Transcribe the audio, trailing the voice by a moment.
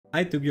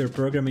I took your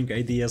programming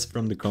ideas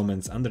from the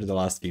comments under the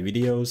last few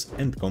videos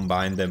and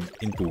combined them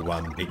into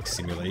one big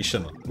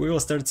simulation. We will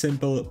start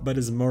simple, but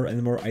as more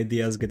and more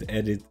ideas get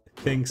added,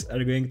 things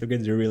are going to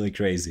get really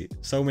crazy,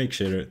 so make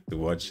sure to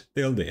watch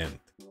till the end.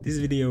 This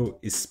video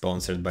is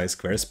sponsored by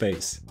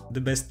Squarespace,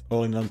 the best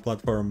all-in-one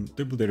platform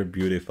to build your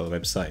beautiful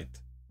website.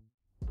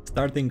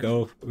 Starting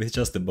off with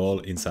just a ball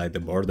inside the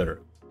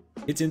border.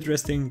 It's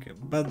interesting,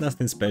 but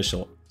nothing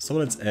special, so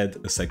let's add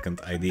a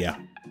second idea.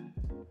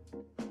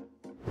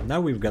 Now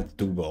we've got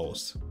two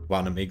balls.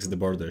 One makes the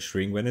border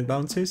shrink when it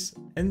bounces,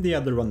 and the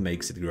other one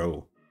makes it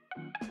grow.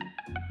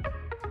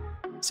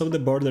 So the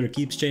border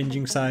keeps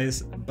changing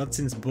size, but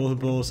since both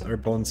balls are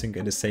bouncing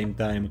at the same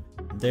time,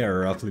 they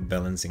are roughly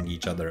balancing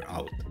each other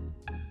out.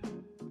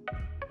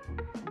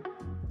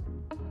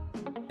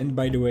 And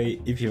by the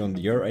way, if you want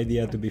your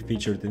idea to be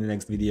featured in the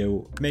next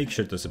video, make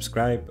sure to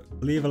subscribe,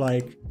 leave a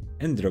like,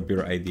 and drop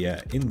your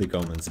idea in the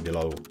comments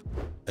below.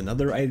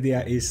 Another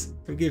idea is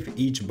to give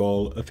each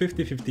ball a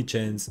 50-50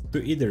 chance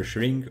to either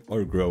shrink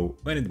or grow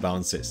when it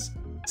bounces.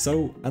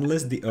 So,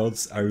 unless the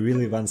odds are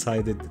really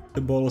one-sided,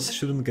 the balls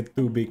shouldn't get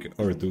too big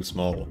or too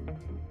small.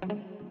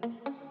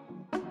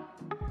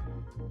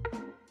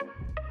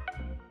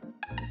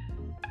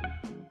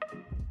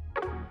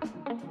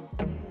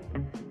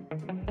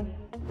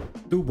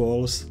 Two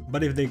balls,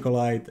 but if they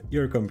collide,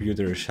 your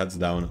computer shuts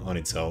down on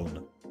its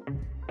own.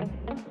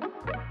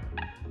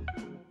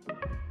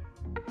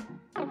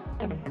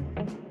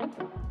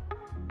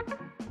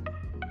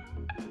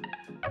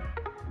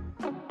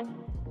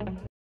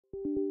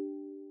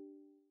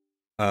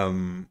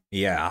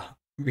 Yeah,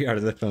 we are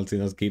definitely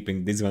not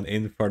keeping this one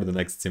in for the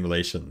next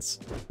simulations.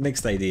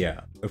 Next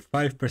idea, a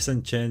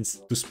 5% chance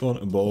to spawn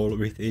a ball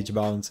with each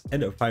bounce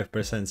and a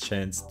 5%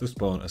 chance to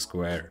spawn a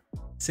square.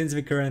 Since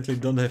we currently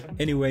don't have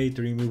any way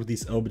to remove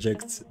these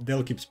objects,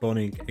 they'll keep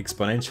spawning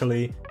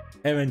exponentially,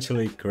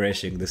 eventually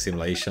crashing the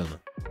simulation.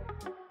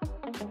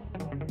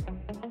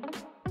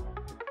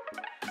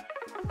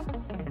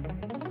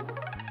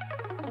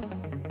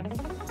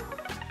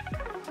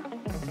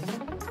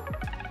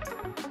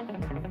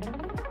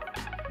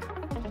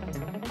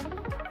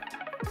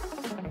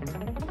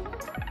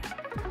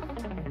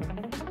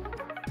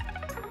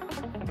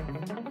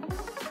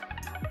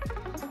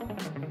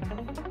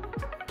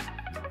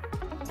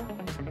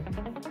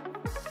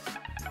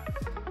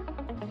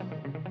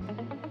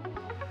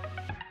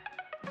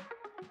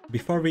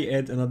 Before we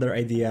add another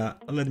idea,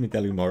 let me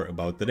tell you more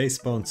about today's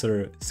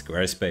sponsor,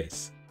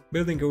 Squarespace.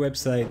 Building a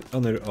website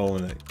on your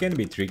own can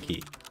be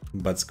tricky,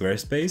 but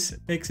Squarespace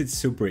makes it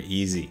super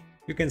easy.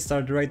 You can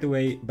start right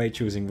away by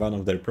choosing one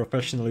of their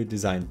professionally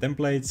designed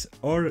templates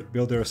or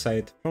build your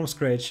site from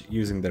scratch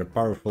using their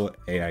powerful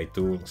AI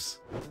tools.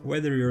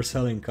 Whether you're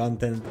selling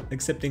content,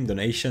 accepting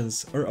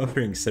donations, or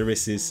offering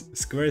services,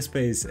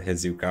 Squarespace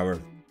has you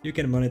covered. You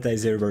can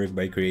monetize your work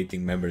by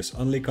creating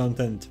members-only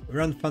content,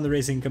 run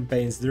fundraising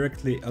campaigns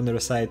directly on your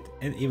site,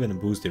 and even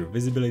boost your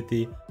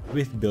visibility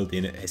with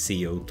built-in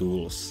SEO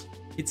tools.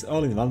 It's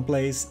all in one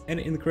place and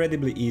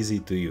incredibly easy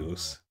to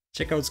use.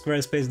 Check out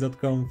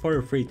squarespace.com for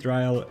a free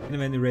trial, and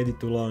when you're ready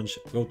to launch,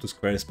 go to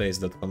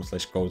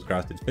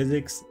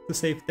squarespace.com/codecraftedphysics to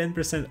save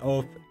 10%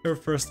 off your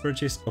first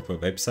purchase of a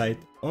website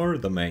or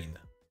domain.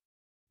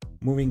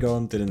 Moving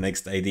on to the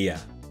next idea.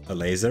 A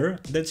laser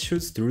that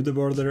shoots through the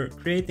border,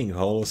 creating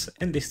holes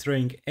and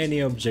destroying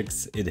any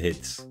objects it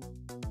hits.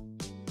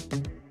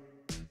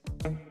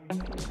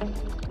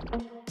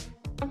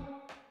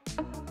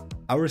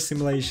 Our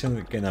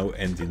simulation can now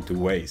end in two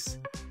ways.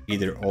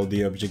 Either all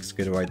the objects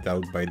get wiped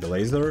out by the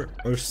laser,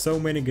 or so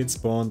many get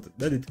spawned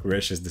that it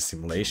crashes the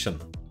simulation.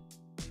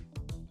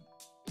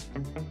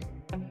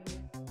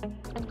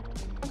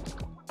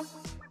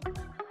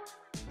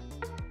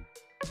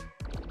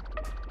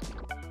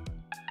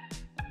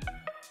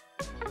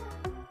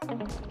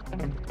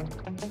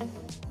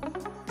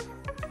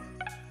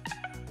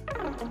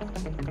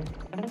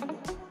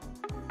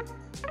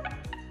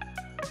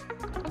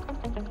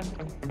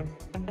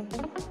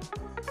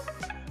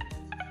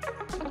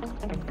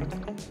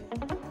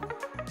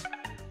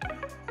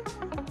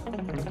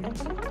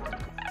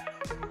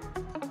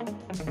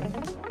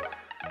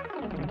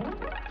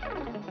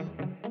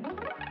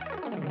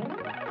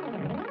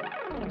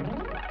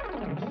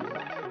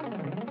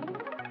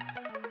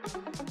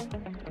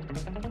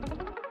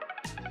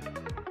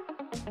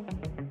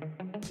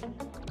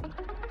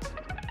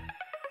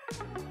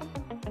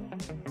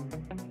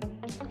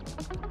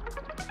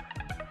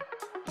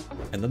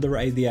 Another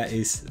idea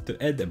is to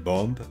add a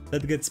bomb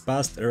that gets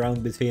passed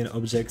around between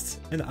objects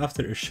and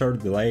after a short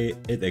delay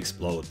it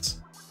explodes.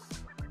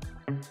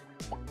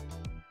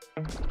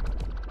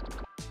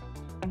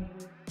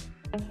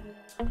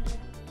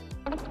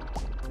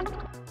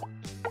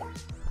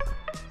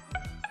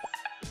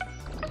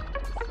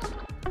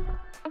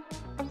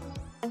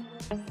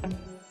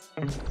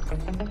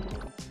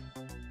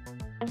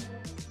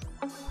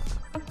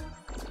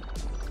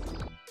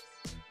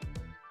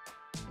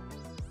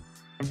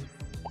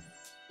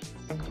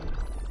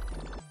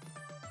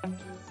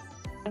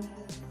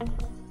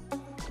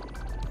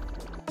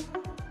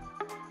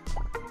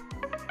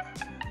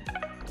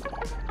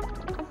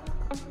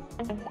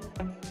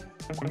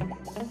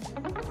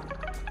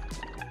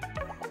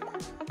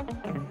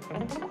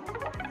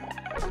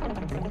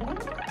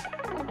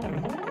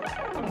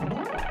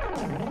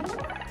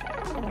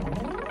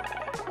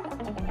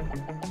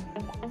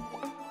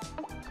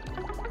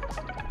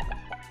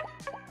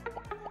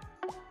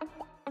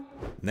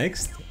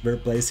 Next, we're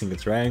placing a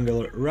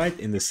triangle right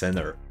in the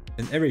center,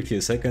 and every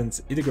few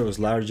seconds it grows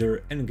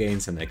larger and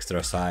gains an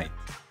extra side.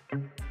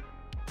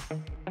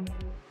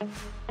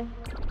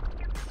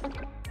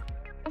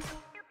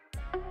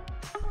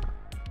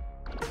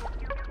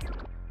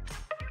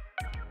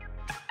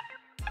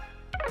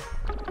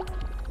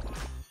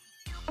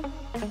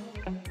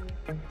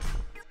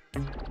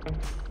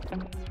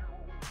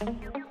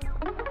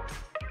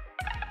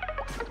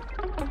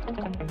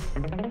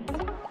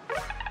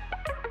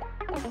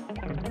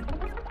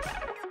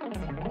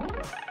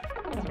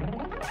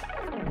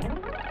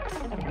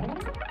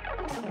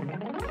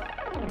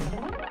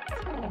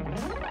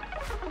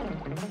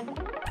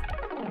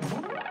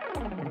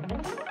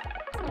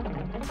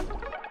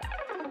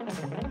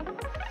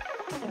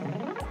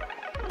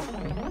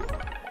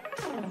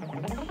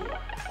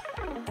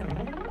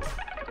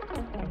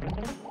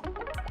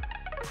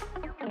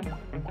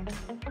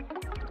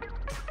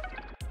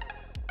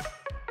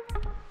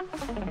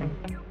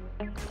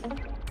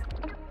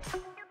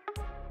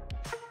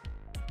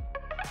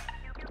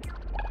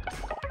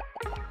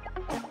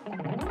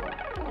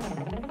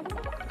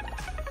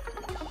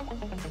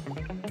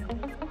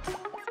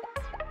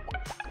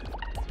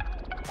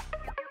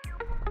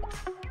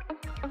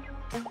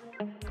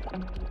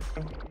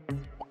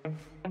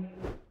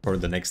 For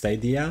the next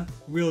idea,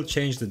 we'll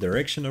change the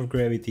direction of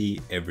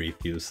gravity every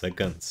few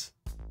seconds.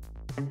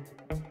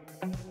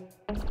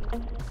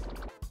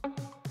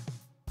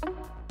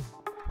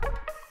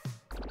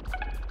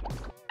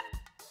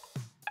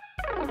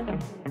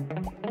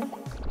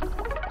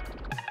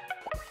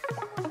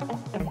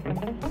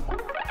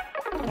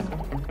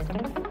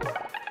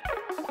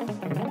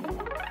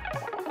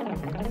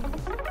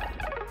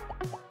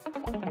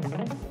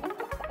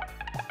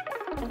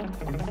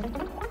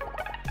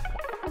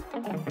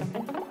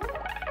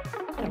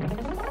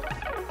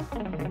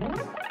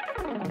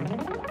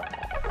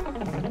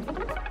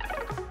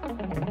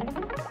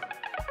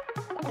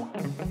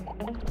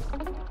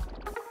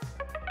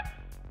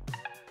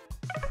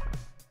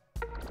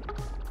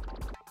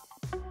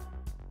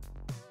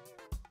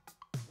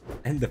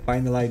 And the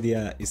final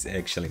idea is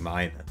actually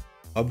mine.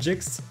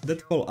 Objects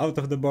that fall out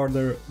of the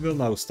border will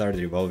now start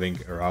revolving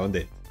around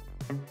it.